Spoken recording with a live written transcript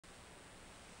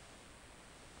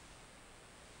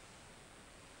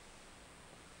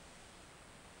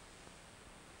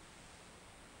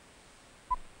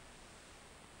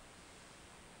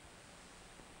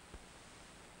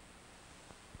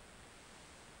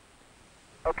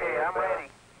Okay, I'm ready.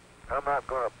 I'm not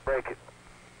going to break it.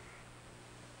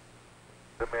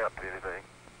 Doesn't amount to anything.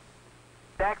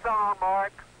 Jack's on,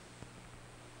 Mark.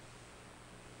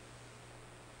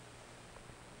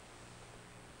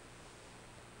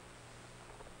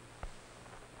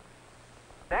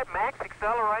 That max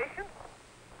acceleration?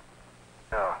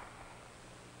 No.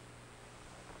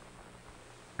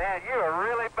 Man, you are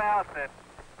really bouncing.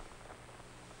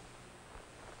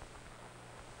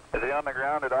 Is he on the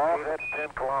ground at all? Hey, that's 10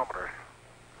 kilometers.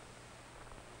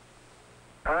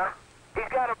 Huh? He's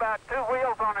got about 2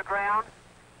 wheels on the ground.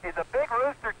 He's a big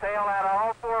rooster tail out of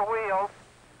all 4 wheels.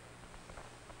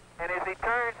 And as he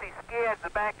turns, he skids. The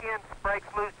back end breaks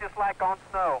loose just like on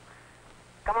snow.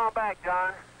 Come on back,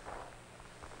 John.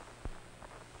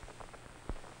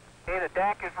 Hey, the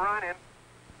DAC is running.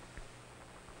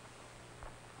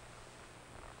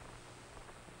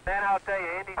 Man, I'll tell you,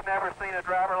 Indy's never seen a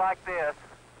driver like this.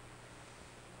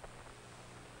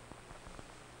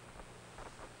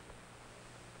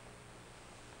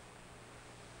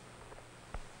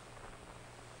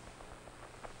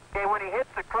 Okay, when he hits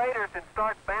the craters and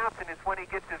starts bouncing is when he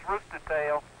gets his rooster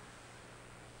tail.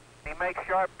 He makes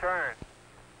sharp turns.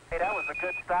 Hey, that was a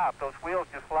good stop. Those wheels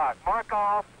just locked. Mark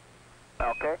off.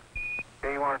 Okay.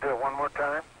 Hey, you want to do it one more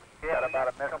time? Yeah, Got about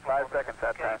a minute and 5 seconds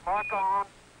that okay, time. mark on.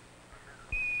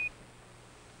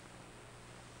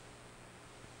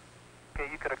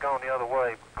 Okay, you could have gone the other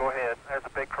way. Go ahead. There's the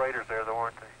big craters there, though,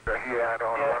 weren't they? Yeah, I don't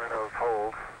want to run in those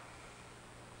holes.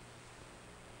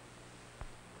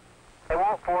 They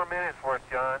want 4 minutes worth,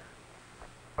 John.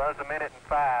 Buzz a minute and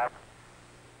 5.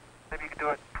 Maybe you could do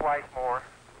it twice more.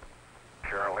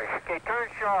 Surely. Okay, turn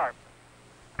sharp.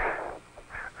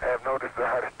 I have no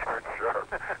desire to turn sharp.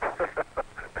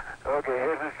 Okay,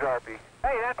 here's a Sharpie.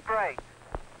 Hey, that's great.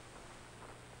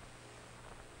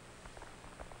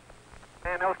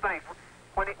 Man, those things,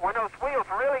 when those wheels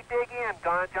really dig in,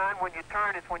 John, when you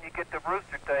turn is when you get the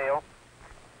rooster tail.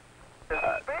 The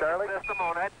Charlie? suspension system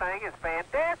on that thing is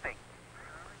fantastic.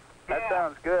 That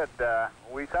sounds good.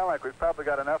 We sound like we've probably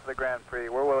got enough of the Grand Prix.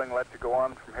 We're willing to let you go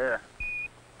on from here.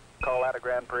 Call that a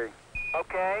Grand Prix.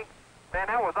 Okay. Man,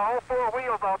 that was all 4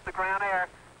 wheels off the ground there.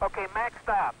 Okay, max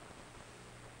stop.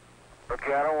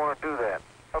 Okay, I don't want to do that.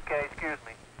 Okay, excuse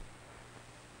me.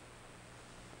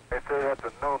 They say that's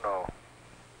a no-no.